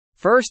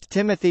1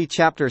 Timothy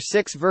chapter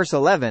 6 verse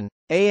 11,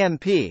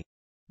 AMP.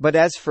 But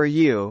as for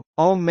you,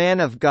 O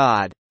man of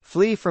God,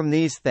 flee from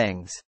these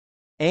things.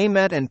 Aim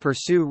at and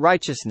pursue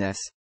righteousness,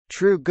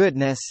 true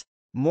goodness,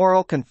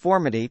 moral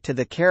conformity to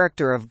the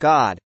character of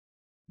God,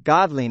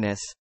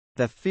 godliness,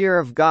 the fear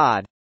of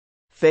God,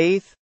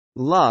 faith,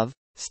 love,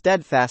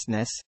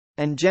 steadfastness,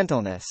 and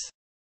gentleness.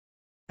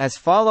 As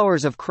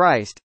followers of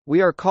Christ,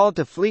 we are called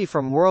to flee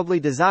from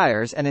worldly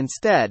desires and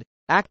instead,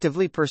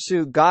 actively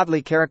pursue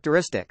godly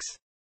characteristics.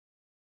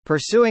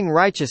 Pursuing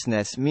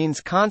righteousness means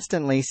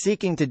constantly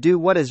seeking to do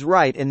what is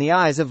right in the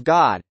eyes of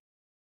God.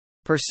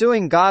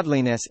 Pursuing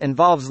godliness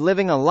involves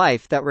living a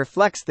life that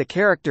reflects the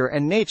character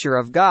and nature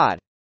of God.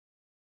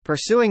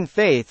 Pursuing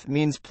faith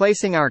means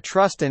placing our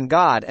trust in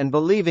God and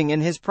believing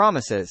in His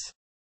promises.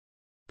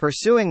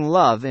 Pursuing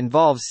love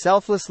involves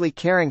selflessly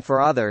caring for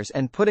others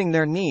and putting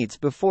their needs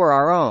before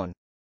our own.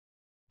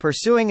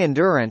 Pursuing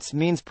endurance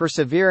means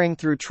persevering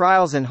through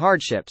trials and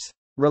hardships,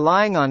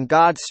 relying on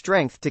God's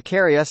strength to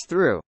carry us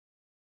through.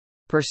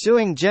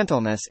 Pursuing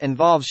gentleness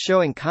involves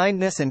showing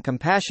kindness and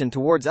compassion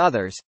towards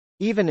others,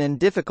 even in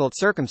difficult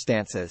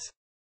circumstances.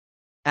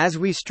 As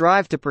we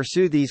strive to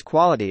pursue these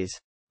qualities,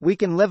 we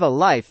can live a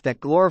life that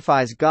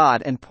glorifies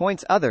God and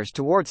points others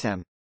towards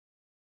Him.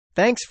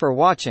 Thanks for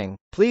watching.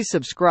 Please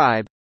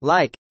subscribe,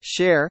 like,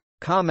 share,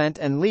 comment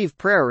and leave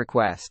prayer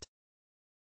request.